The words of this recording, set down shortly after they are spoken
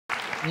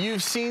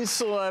You've seen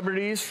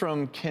celebrities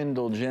from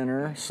Kendall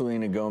Jenner,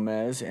 Selena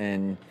Gomes,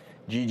 and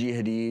Gigi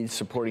Hadid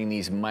supporting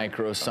these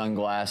micro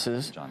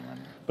sunglasses. John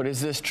Lennon. But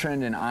is this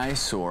trend an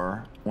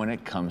eyesore when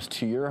it comes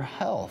to your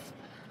health?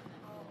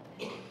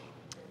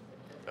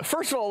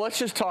 First of all, let's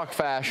just talk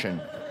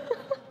fashion.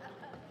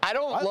 I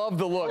don't love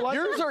the look.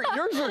 Yours are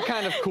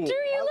kind of cool. Drew,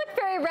 you look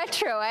very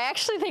retro. I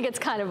actually think it's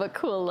kind of a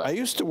cool look. I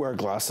used to wear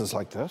glasses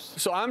like this.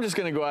 So I'm just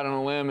going to go out on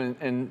a limb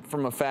and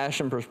from a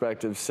fashion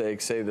perspective, say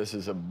this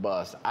is a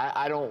bust.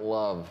 I don't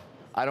love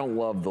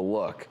the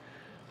look.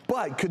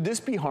 But could this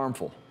be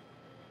harmful?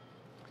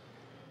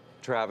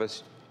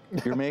 Travis,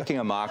 you're making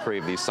a mockery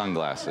of these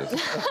sunglasses.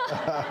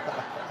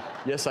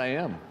 Yes, I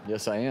am.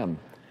 Yes, I am.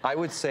 I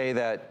would say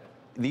that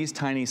these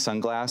tiny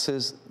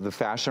sunglasses, the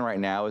fashion right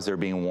now is they're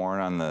being worn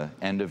on the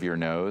end of your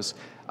nose.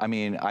 I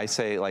mean, I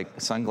say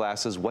like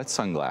sunglasses, what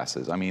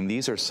sunglasses? I mean,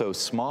 these are so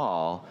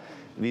small,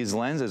 these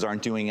lenses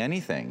aren't doing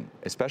anything,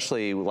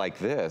 especially like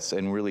this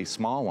and really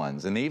small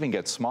ones, and they even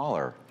get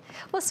smaller.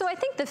 Well, so I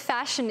think the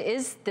fashion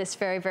is this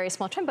very, very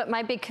small trend, but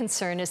my big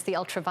concern is the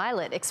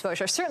ultraviolet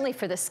exposure, certainly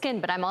for the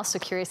skin, but I'm also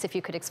curious if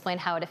you could explain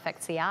how it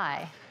affects the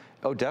eye.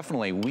 Oh,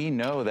 definitely. We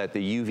know that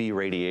the UV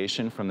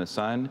radiation from the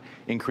sun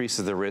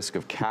increases the risk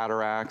of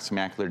cataracts,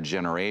 macular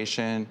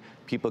degeneration,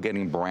 people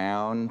getting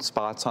brown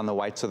spots on the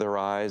whites of their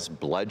eyes,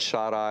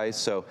 bloodshot eyes.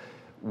 So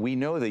we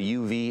know the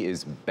UV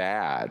is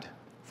bad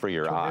for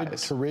your eyes.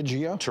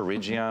 Pterygia?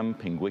 Pterygium,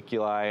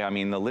 pinguiculi. I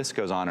mean, the list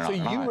goes on and on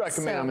and on. So you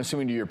recommend, I'm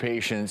assuming to your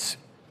patients,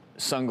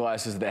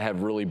 sunglasses that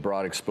have really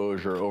broad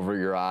exposure over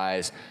your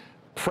eyes,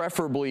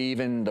 preferably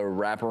even the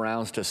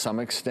wraparounds to some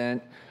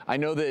extent. I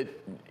know that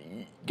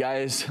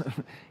guys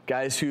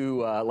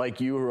who,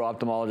 like you, who are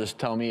ophthalmologists,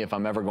 tell me if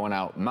I'm ever going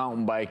out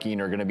mountain biking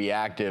or going to be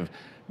active,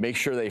 make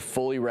sure they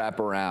fully wrap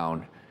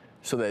around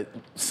so that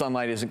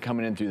sunlight isn't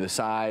coming in through the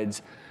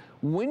sides.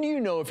 When do you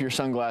know if your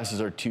sunglasses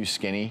are too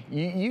skinny?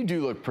 You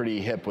do look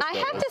pretty hip with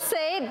those. I have to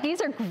say, these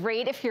are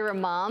great if you're a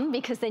mom,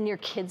 because then your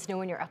kids know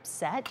when you're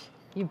upset.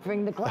 You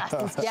bring the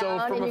glasses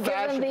down and you give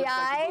them the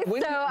eyes.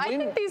 I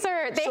think these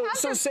are, they have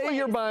So their say place.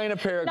 you're buying a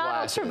pair of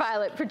glasses. Not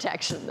ultraviolet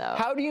protection, though.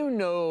 How do you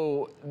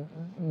know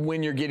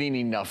when you're getting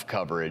enough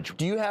coverage?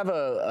 Do you have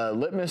a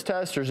litmus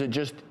test, or is it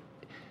just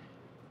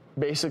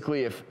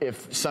basically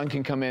if sun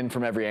can come in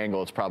from every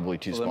angle, it's probably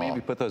too small? Let me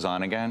maybe put those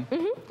on again.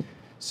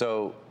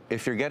 So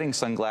if you're getting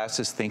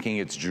sunglasses thinking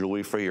it's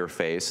jewelry for your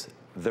face,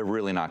 they're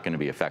really not going to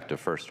be effective,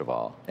 first of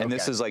all. And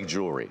this is like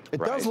jewelry, It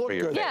right, does look for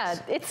your good.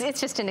 face. Yeah, it's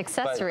just an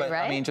accessory, but,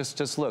 right? I mean,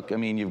 just look. I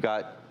mean, you've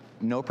got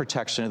no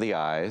protection of the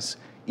eyes.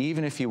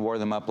 Even if you wore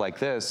them up like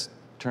this,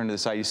 turn to the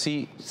side, you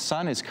see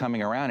sun is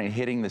coming around and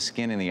hitting the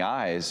skin in the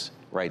eyes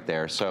right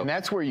there. So And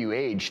that's where you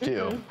age,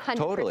 too. 100%.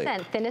 Totally.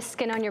 Thinnest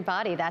skin on your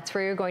body, that's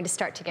where you're going to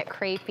start to get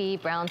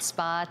crepey, brown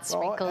spots,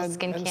 wrinkles,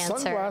 skin cancer.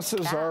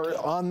 Sunglasses are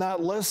on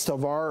that list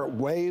of our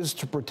ways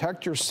to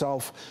protect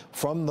yourself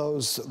from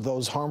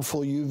those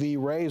harmful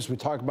UV rays. We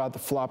talk about the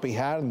floppy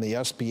hat and the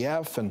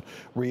SPF and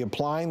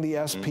reapplying the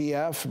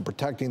SPF and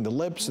protecting the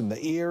lips and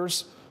the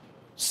ears.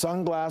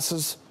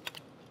 Sunglasses,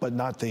 but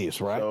not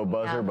these, right? So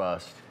buzz or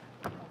bust?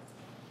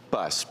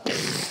 bust.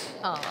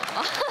 Oh,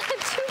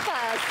 too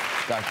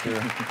fast.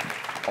 Doctor,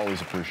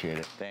 always appreciate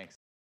it. Thanks.